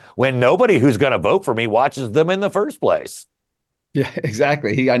MSNBC when nobody who's going to vote for me watches them in the first place? Yeah,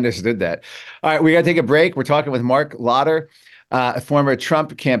 exactly. He understood that. All right, we got to take a break. We're talking with Marc Lotter, a former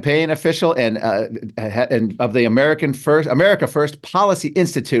Trump campaign official and of the America First Policy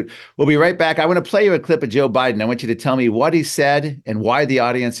Institute. We'll be right back. I want to play you a clip of Joe Biden. I want you to tell me what he said and why the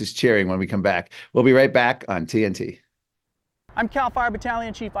audience is cheering when we come back. We'll be right back on TNT. I'm CAL FIRE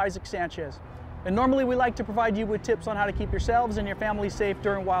Battalion Chief Isaac Sanchez, and normally we like to provide you with tips on how to keep yourselves and your family safe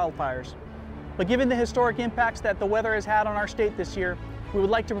during wildfires. But given the historic impacts that the weather has had on our state this year, we would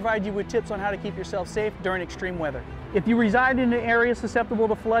like to provide you with tips on how to keep yourself safe during extreme weather. If you reside in an area susceptible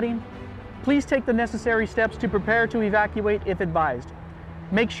to flooding, please take the necessary steps to prepare to evacuate if advised.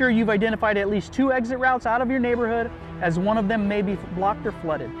 Make sure you've identified at least 2 exit routes out of your neighborhood, as one of them may be blocked or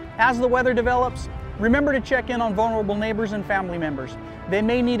flooded. As the weather develops, remember to check in on vulnerable neighbors and family members. They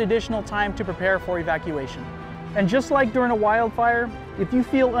may need additional time to prepare for evacuation. And just like during a wildfire, if you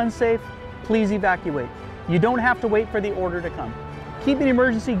feel unsafe, please evacuate. You don't have to wait for the order to come. Keep an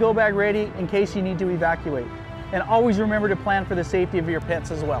emergency go bag ready in case you need to evacuate. And always remember to plan for the safety of your pets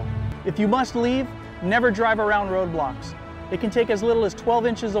as well. If you must leave, never drive around roadblocks. It can take as little as 12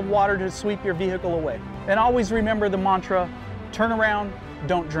 inches of water to sweep your vehicle away. And always remember the mantra, turn around,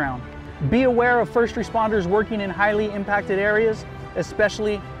 don't drown. Be aware of first responders working in highly impacted areas,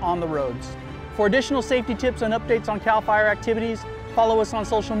 especially on the roads. For additional safety tips and updates on CAL FIRE activities, follow us on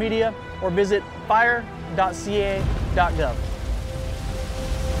social media or visit fire.ca.gov.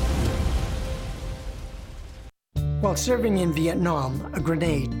 While serving in Vietnam, a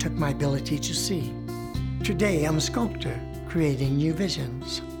grenade took my ability to see. Today, I'm a sculptor, creating new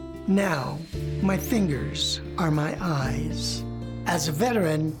visions. Now, my fingers are my eyes. As a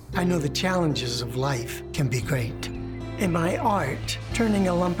veteran, I know the challenges of life can be great. In my art, turning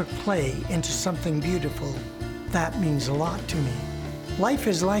a lump of clay into something beautiful, that means a lot to me. Life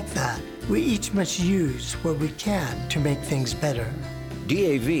is like that. We each must use what we can to make things better.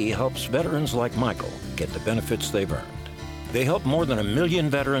 DAV helps veterans like Michael get the benefits they've earned. They help more than 1 million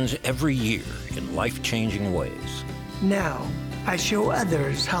veterans every year in life-changing ways. Now, I show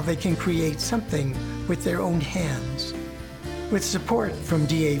others how they can create something with their own hands. With support from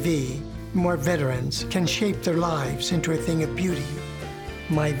DAV, more veterans can shape their lives into a thing of beauty.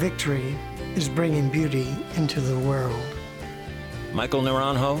 My victory is bringing beauty into the world. Michael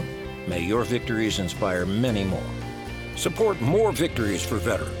Naranjo, may your victories inspire many more. Support more victories for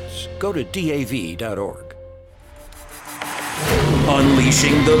veterans. Go to DAV.org.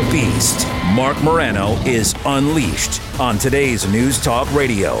 Unleashing the Beast. Marc Morano is unleashed on today's News Talk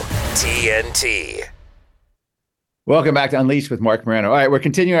Radio, TNT. Welcome back to Unleashed with Marc Morano. All right, we're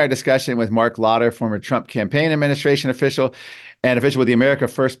continuing our discussion with Marc Lotter, former Trump campaign administration official and official with the America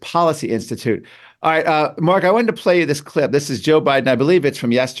First Policy Institute. All right, Marc, I wanted to play you this clip. This is Joe Biden. I believe it's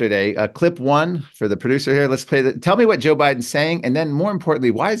from yesterday. Clip 1 for the producer here. Let's play that. Tell me what Joe Biden's saying, and then more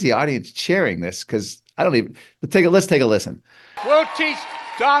importantly, why is the audience cheering this? Because I don't even. Let's take a listen. We'll teach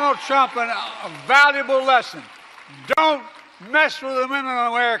Donald Trump a valuable lesson. Don't mess with the women in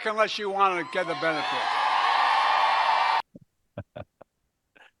America unless you want to get the benefit.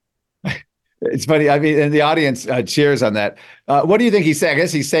 It's funny. I mean, and the audience cheers on that. What do you think he's saying? I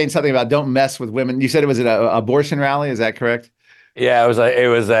guess he's saying something about don't mess with women. You said it was an abortion rally. Is that correct? Yeah,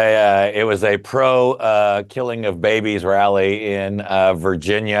 it was a pro killing of babies rally in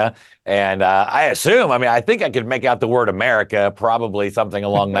Virginia, and I think I could make out the word America, probably something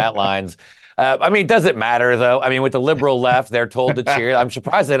along that lines. Does it matter though? I mean, with the liberal left, they're told to cheer. I'm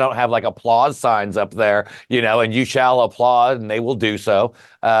surprised they don't have like applause signs up there, and you shall applaud, and they will do so.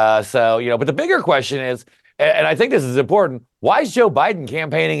 But the bigger question is, and I think this is important, why is Joe Biden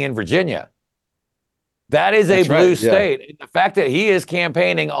campaigning in Virginia? That is a blue state. Yeah. The fact that he is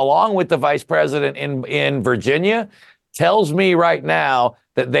campaigning along with the vice president in Virginia tells me right now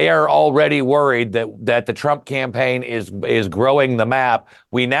that they are already worried that the Trump campaign is growing the map.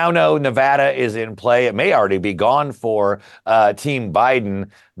 We now know Nevada is in play. It may already be gone for Team Biden.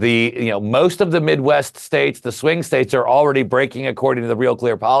 Most of the Midwest states, the swing states, are already breaking, according to the Real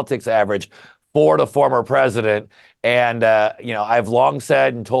Clear Politics average, for the former president. And, I've long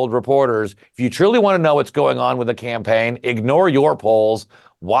said and told reporters, if you truly want to know what's going on with the campaign, ignore your polls.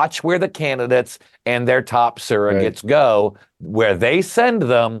 Watch where the candidates and their top surrogates go. Where they send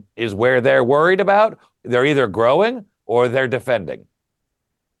them is where they're worried about. They're either growing or they're defending.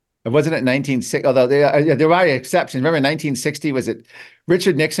 It wasn't at 1960, although there are exceptions. Remember, in 1960, was it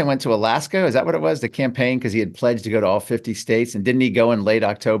Richard Nixon went to Alaska? Is that what it was? The campaign, because he had pledged to go to all 50 states, and didn't he go in late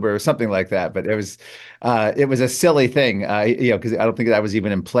October or something like that? But it was a silly thing, because I don't think that was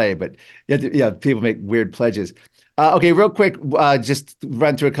even in play. But people make weird pledges. Okay, real quick, just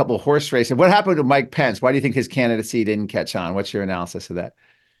run through a couple of horse races. What happened to Mike Pence? Why do you think his candidacy didn't catch on? What's your analysis of that?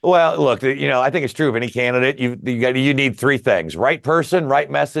 Well, look, I think it's true of any candidate. You need three things: right person, right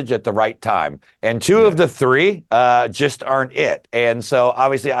message at the right time. And two of the three just aren't it. And so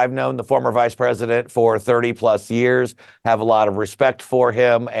obviously I've known the former vice president for 30 plus years, have a lot of respect for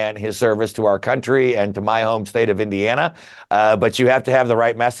him and his service to our country and to my home state of Indiana. But you have to have the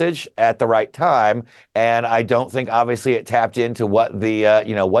right message at the right time. And I don't think obviously it tapped into what the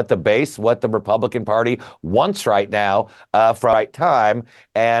Republican Party wants right now for right time.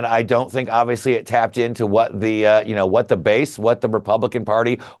 And I don't think obviously it tapped into what the Republican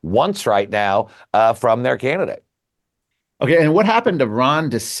Party wants right now from their candidate. Okay, and what happened to Ron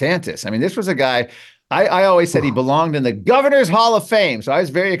DeSantis? I mean, this was a guy, I always said he belonged in the Governor's Hall of Fame. So I was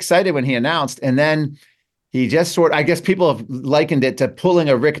very excited when he announced, and then he just I guess people have likened it to pulling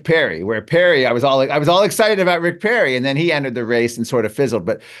a Rick Perry, where Perry, I was all excited about Rick Perry, and then he entered the race and sort of fizzled.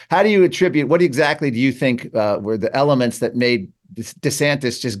 But how do you attribute, what exactly do you think were the elements that made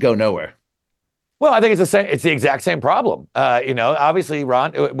DeSantis just go nowhere? Well, I think it's the exact same problem. Obviously,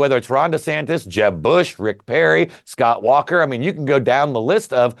 whether it's Ron DeSantis, Jeb Bush, Rick Perry, Scott Walker. I mean, you can go down the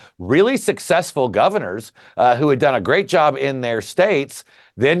list of really successful governors who had done a great job in their states,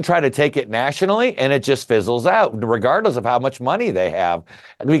 then try to take it nationally, and it just fizzles out, regardless of how much money they have.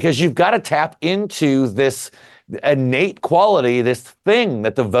 Because you've got to tap into this innate quality, this thing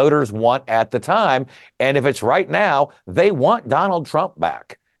that the voters want at the time. And if it's right now, they want Donald Trump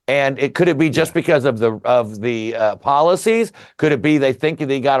back. And could it be just because of the policies? Could it be they think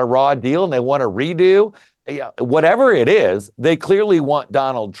they got a raw deal and they want to redo? Whatever it is, they clearly want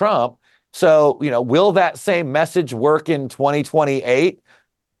Donald Trump. So, will that same message work in 2028?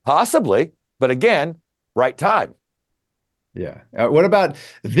 Possibly. But again, right time. Yeah. What about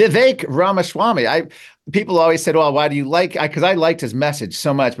Vivek Ramaswamy? People always said, well, why do you like, because I liked his message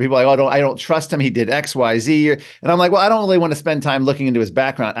so much. People are like, I don't trust him. He did X, Y, Z. And I'm like, well, I don't really want to spend time looking into his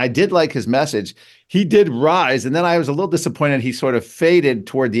background. I did like his message. He did rise. And then I was a little disappointed. He sort of faded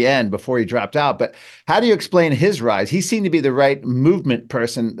toward the end before he dropped out. But how do you explain his rise? He seemed to be the right movement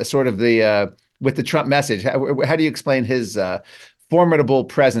person, sort of with the Trump message. How do you explain his formidable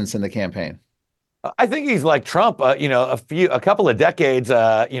presence in the campaign? I think he's like Trump, a couple of decades,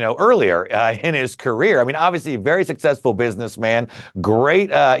 earlier in his career. I mean, obviously, very successful businessman,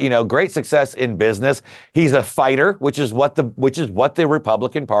 great success in business. He's a fighter, which is what the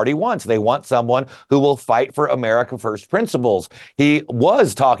Republican Party wants. They want someone who will fight for America First principles. He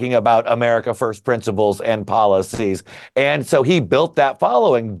was talking about America First principles and policies, and so he built that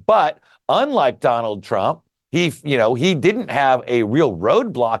following. But unlike Donald Trump, he didn't have a real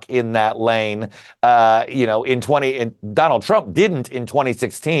roadblock in that lane, Donald Trump didn't in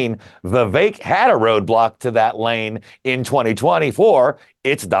 2016. Vivek had a roadblock to that lane in 2024.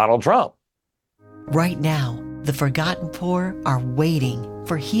 It's Donald Trump. Right now, the forgotten poor are waiting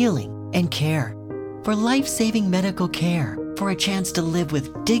for healing and care, for life-saving medical care, for a chance to live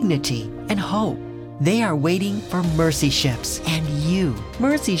with dignity and hope. They are waiting for Mercy Ships and you.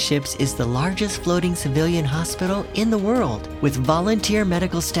 Mercy Ships is the largest floating civilian hospital in the world, with volunteer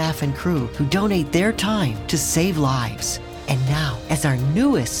medical staff and crew who donate their time to save lives. And now, as our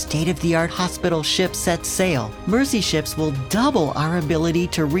newest state-of-the-art hospital ship sets sail, Mercy Ships will double our ability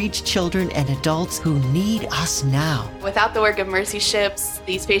to reach children and adults who need us now. Without the work of Mercy Ships,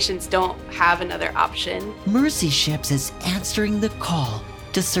 these patients don't have another option. Mercy Ships is answering the call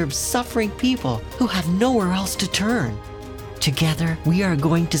to serve suffering people who have nowhere else to turn. Together, we are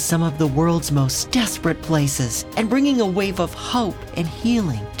going to some of the world's most desperate places and bringing a wave of hope and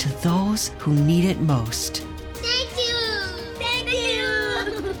healing to those who need it most.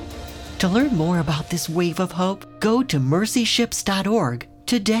 To learn more about this wave of hope, go to mercyships.org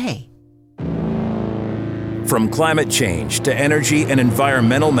today. From climate change to energy and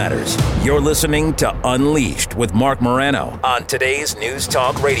environmental matters, you're listening to Unleashed with Marc Morano on today's News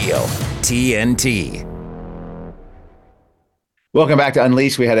Talk Radio, TNT. Welcome back to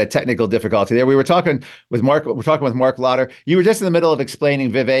Unleashed. We had a technical difficulty there. We were talking with Marc. We're talking with Marc Lotter. You were just in the middle of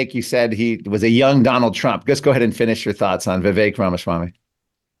explaining Vivek. You said he was a young Donald Trump. Just go ahead and finish your thoughts on Vivek Ramaswamy.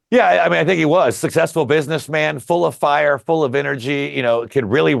 Yeah, I mean, I think he was successful businessman, full of fire, full of energy, could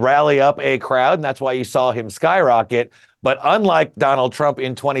really rally up a crowd. And that's why you saw him skyrocket. But unlike Donald Trump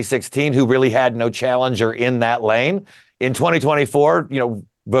in 2016, who really had no challenger in that lane, in 2024,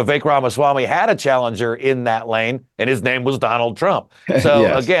 Vivek Ramaswamy had a challenger in that lane, and his name was Donald Trump. So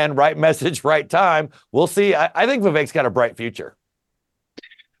yes. Again, right message, right time. We'll see. I think Vivek's got a bright future.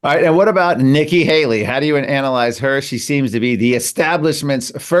 All right. And what about Nikki Haley? How do you analyze her? She seems to be the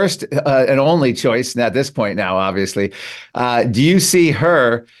establishment's first and only choice at this point now, obviously. Do you see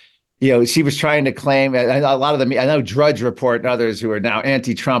her? She was trying to claim a lot of them. I know Drudge Report and others who are now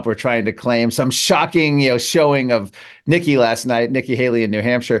anti-Trump were trying to claim some shocking, showing of Nikki last night, Nikki Haley in New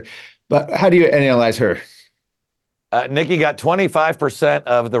Hampshire. But how do you analyze her? Nikki got 25%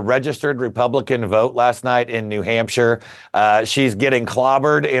 of the registered Republican vote last night in New Hampshire. She's getting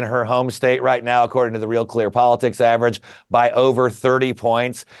clobbered in her home state right now, according to the Real Clear Politics average, by over 30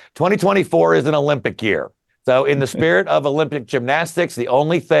 points. 2024 is an Olympic year. So in the spirit of Olympic gymnastics, the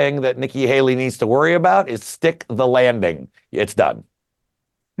only thing that Nikki Haley needs to worry about is stick the landing. It's done.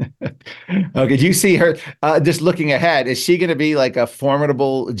 Okay, do you see her just looking ahead? Is she going to be like a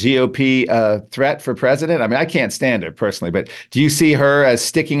formidable GOP threat for president? I mean, I can't stand her personally, but do you see her as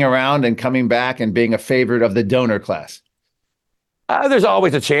sticking around and coming back and being a favorite of the donor class? There's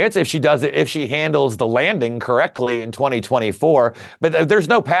always a chance if she does it, if she handles the landing correctly in 2024. But there's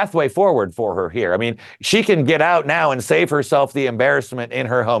no pathway forward for her here. I mean, she can get out now and save herself the embarrassment in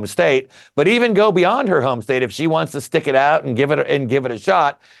her home state, but even go beyond her home state if she wants to stick it out and give it a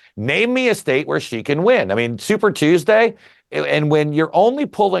shot. Name me a state where she can win. I mean, Super Tuesday. And when you're only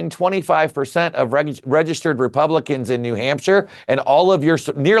pulling 25% of registered Republicans in New Hampshire, and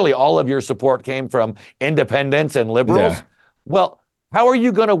nearly all of your support came from independents and liberals, well, how are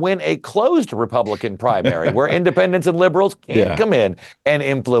you going to win a closed Republican primary where independents and liberals can't come in and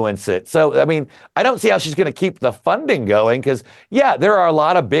influence it? So, I mean, I don't see how she's going to keep the funding going because, there are a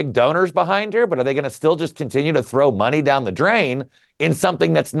lot of big donors behind her, but are they going to still just continue to throw money down the drain in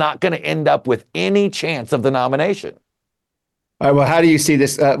something that's not going to end up with any chance of the nomination? All right. Well, how do you see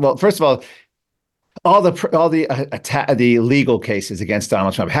this? Well, first of all, all the legal cases against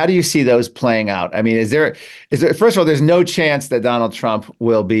Donald Trump. How do you see those playing out? I mean, is there first of all, there's no chance that Donald Trump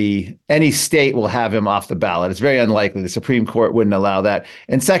any state will have him off the ballot. It's very unlikely. The Supreme Court wouldn't allow that.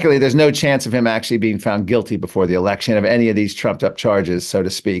 And secondly, there's no chance of him actually being found guilty before the election of any of these trumped up charges, so to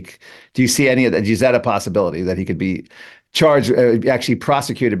speak. Do you see any of that? Is that a possibility that he could be charged, actually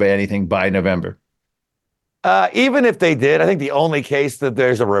prosecuted by anything by November? Even if they did, I think the only case that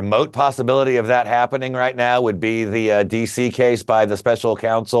there's a remote possibility of that happening right now would be the D.C. case by the special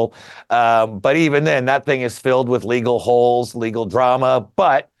counsel. But even then, that thing is filled with legal holes, legal drama.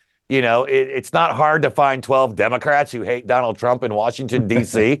 But, it's not hard to find 12 Democrats who hate Donald Trump in Washington,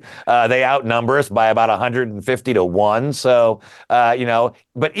 D.C. They outnumber us by about 150 to 1. So,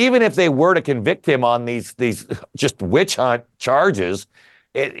 but even if they were to convict him on these just witch hunt charges,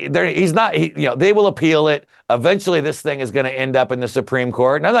 they will appeal it. Eventually, this thing is going to end up in the Supreme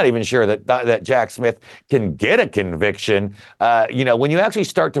Court. And I'm not even sure that Jack Smith can get a conviction. When you actually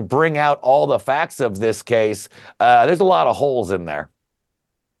start to bring out all the facts of this case, there's a lot of holes in there.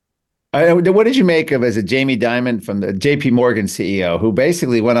 What did you make of Jamie Dimon from the JP Morgan CEO, who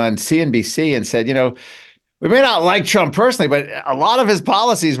basically went on CNBC and said, we may not like Trump personally, but a lot of his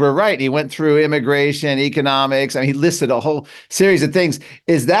policies were right. He went through immigration, economics. I mean, he listed a whole series of things.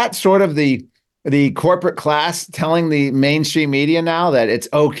 Is that sort of the the corporate class telling the mainstream media now that it's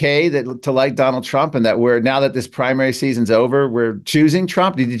okay to like Donald Trump, and that now that this primary season's over, we're choosing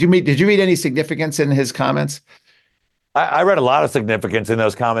Trump? Did you read any significance in his comments? I read a lot of significance in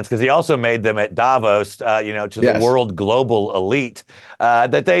those comments because he also made them at Davos, to the world global elite,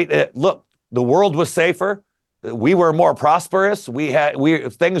 that they look, the world was safer. We were more prosperous.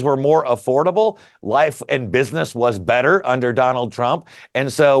 Things were more affordable. Life and business was better under Donald Trump.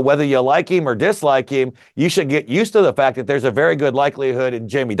 And so whether you like him or dislike him, you should get used to the fact that there's a very good likelihood, in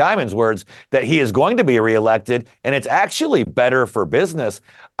Jamie Dimon's words, that he is going to be reelected. And it's actually better for business.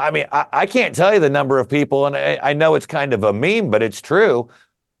 I mean, I can't tell you the number of people, and I know it's kind of a meme, but it's true.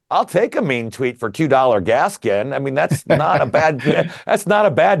 I'll take a mean tweet for $2 gas skin. I mean, that's not a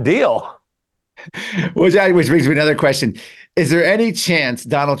bad deal. Which brings me to another question. Is there any chance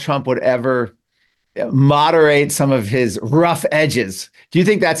Donald Trump would ever moderate some of his rough edges? Do you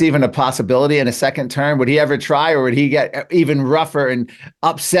think that's even a possibility in a second term? Would he ever try, or would he get even rougher and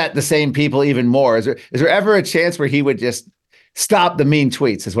upset the same people even more? Is there ever a chance where he would just stop the mean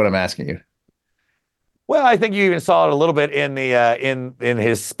tweets, is what I'm asking you? Well, I think you even saw it a little bit in the in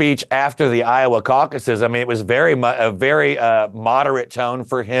his speech after the Iowa caucuses. I mean, it was a very moderate tone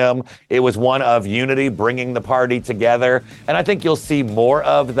for him. It was one of unity, bringing the party together, and I think you'll see more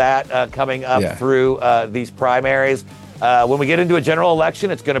of that coming up through these primaries. When we get into a general election,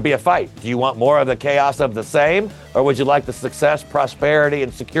 it's going to be a fight. Do you want more of the chaos of the same, or would you like the success, prosperity,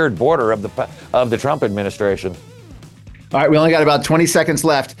 and secured border of the Trump administration? All right, we only got about 20 seconds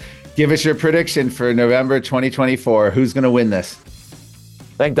left. Give us your prediction for November 2024. Who's going to win this?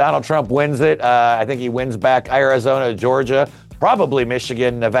 I think Donald Trump wins it. I think he wins back Arizona, Georgia, probably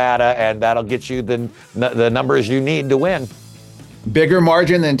Michigan, Nevada, and that'll get you the numbers you need to win. Bigger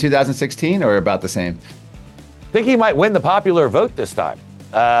margin than 2016, or about the same? I think he might win the popular vote this time.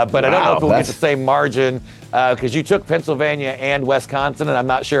 But I don't know if we'll get the same margin because you took Pennsylvania and Wisconsin, and I'm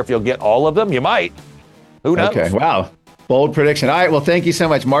not sure if you'll get all of them. You might. Who knows? Okay, wow. Bold prediction. All right, well, thank you so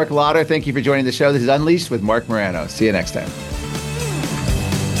much, Marc Lotter. Thank you for joining the show. This is Unleashed with Marc Morano. See you next time.